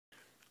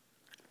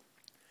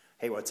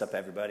Hey, what's up,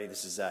 everybody?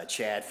 This is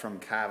Chad from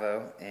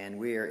Cavo, and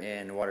we are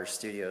in Water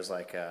Studios,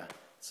 like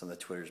some of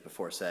the Twitters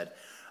before said.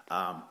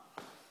 I'm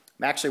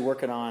actually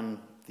working on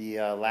the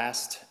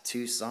last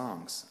two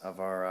songs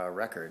of our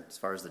record as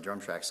far as the drum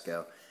tracks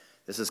go.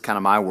 This is kind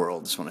of my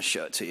world. Just want to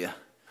show it to you.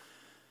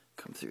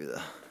 Come through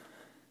the...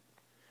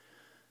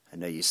 I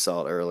know you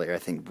saw it earlier. I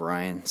think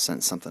Brian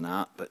sent something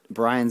out, but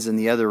Brian's in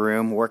the other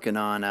room working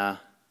on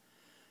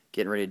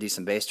getting ready to do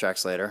some bass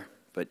tracks later.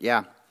 But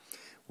yeah.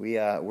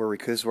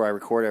 This is where I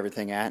record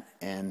everything at,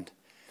 and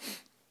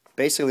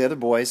basically the other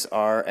boys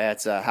are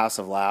at House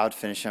of Loud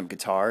finishing up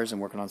guitars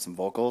and working on some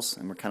vocals,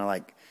 and we're kind of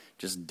like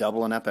just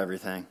doubling up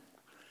everything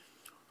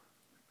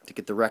to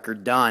get the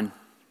record done.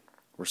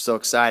 We're so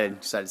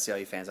excited to see all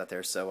you fans out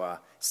there, so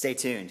stay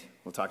tuned.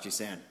 We'll talk to you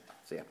soon.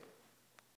 See ya.